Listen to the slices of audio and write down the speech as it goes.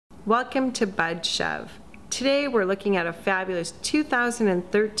Welcome to Bud Chev. Today we're looking at a fabulous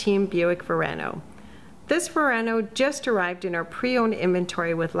 2013 Buick Verano. This Verano just arrived in our pre-owned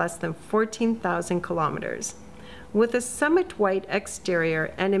inventory with less than 14,000 kilometers. With a summit white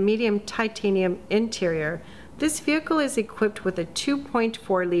exterior and a medium titanium interior, this vehicle is equipped with a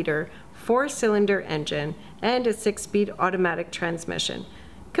 2.4-liter four-cylinder engine and a 6-speed automatic transmission,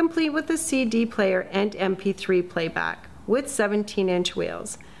 complete with a CD player and MP3 playback with 17-inch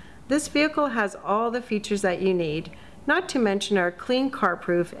wheels. This vehicle has all the features that you need, not to mention our clean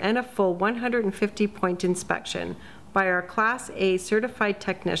CarProof and a full 150-point inspection by our Class A certified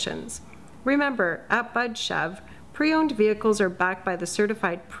technicians. Remember, at Bud Chev, pre-owned vehicles are backed by the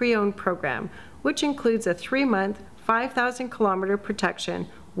Certified Pre-Owned program, which includes a 3-month, 5,000-kilometer protection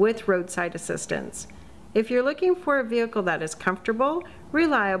with roadside assistance. If you're looking for a vehicle that is comfortable,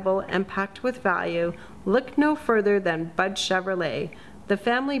 reliable, and packed with value, look no further than Bud Chevrolet, the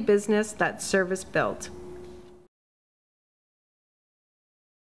family business that's service built.